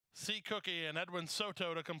C. Cookie and Edwin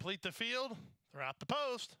Soto to complete the field. They're at the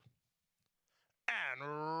post. And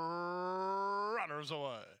runners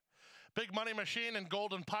away. Big Money Machine and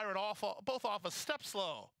Golden Pirate both off a step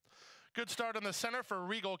slow. Good start in the center for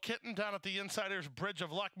Regal Kitten down at the insider's Bridge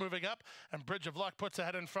of Luck moving up, and Bridge of Luck puts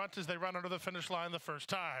ahead in front as they run under the finish line the first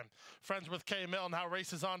time. Friends with K. Mill now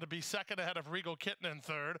races on to be second ahead of Regal Kitten in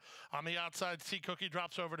third. On the outside, C. Cookie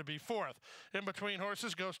drops over to be fourth. In between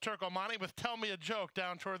horses goes Turkomani with Tell Me a Joke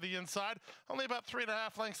down toward the inside, only about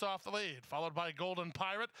 3.5 lengths off the lead, followed by Golden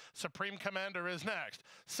Pirate. Supreme Commander is next.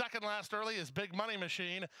 Second last early is Big Money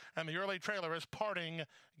Machine, and the early trailer is Parting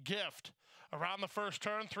Gift. Around the first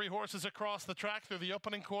turn, 3 horses across the track through the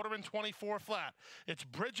opening quarter in 24 flat. It's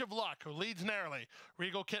Bridge of Luck, who leads narrowly.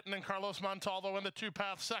 Regal Kitten and Carlos Montalvo in the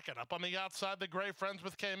 2-path second. Up on the outside, the gray Friends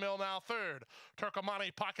with K. Mill now third.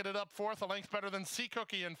 Turkomani pocketed up fourth, a length better than C.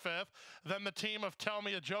 Cookie in fifth. Then the team of Tell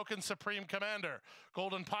Me a Joke and Supreme Commander.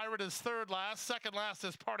 Golden Pirate is third last. Second last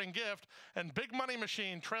is Parting Gift. And Big Money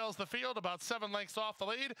Machine trails the field about 7 lengths off the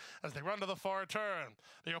lead as they run to the far turn.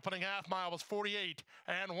 The opening half mile was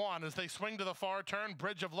 48-1 as they swing to the far turn.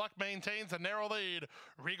 Bridge of Luck maintains a narrow lead.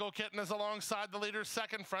 Regal Kitten is alongside the leader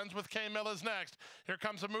second. Friends with K. Mill is next. Here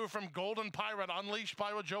comes a move from Golden Pirate, unleashed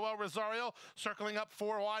by Joel Rosario, circling up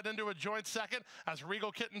 4 wide into a joint second as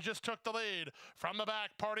Regal Kitten just took the lead. From the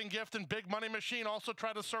back, Parting Gift and Big Money Machine also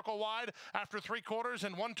try to circle wide after 3 quarters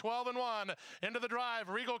and 112-1. Into the drive,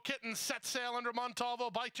 Regal Kitten sets sail under Montalvo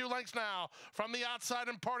by 2 lengths now. From the outside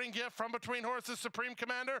and Parting Gift, from between horses, Supreme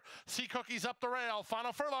Commander. C. Cookie's up the rail.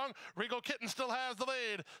 Final furlong, Regal Kitten still has the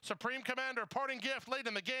lead. Supreme Commander, Parting Gift late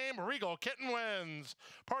in the game. Regal Kitten wins.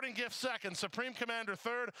 Parting Gift second, Supreme Commander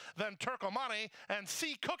third, then Turkomani and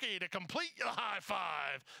C. Cookie to complete the high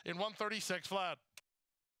five in 136 flat.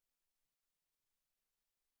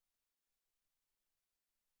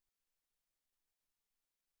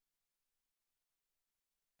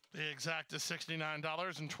 The exact is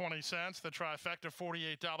 $69.20. The trifecta,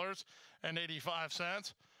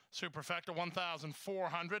 $48.85. Superfecta,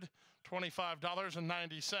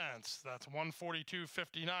 $1,425.90. That's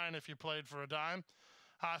 $142.59 if you played for a dime.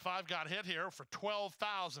 High five got hit here for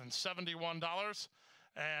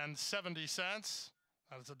 $12,071.70.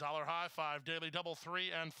 That is a dollar high five. Daily double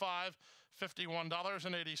 3 and 5,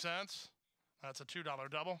 $51.80. That's a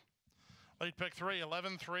 $2 double. Late pick 3,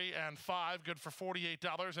 11, 3, and 5, good for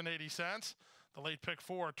 $48.80. The late pick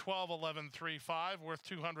 4, 12, 11, 3, 5, worth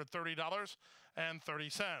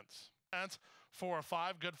 $230.30. 4 or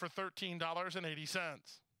 5, good for $13.80.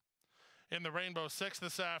 In the Rainbow 6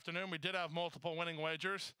 this afternoon, we did have multiple winning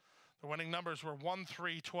wagers. The winning numbers were 1,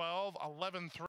 3, 12, 11, 3.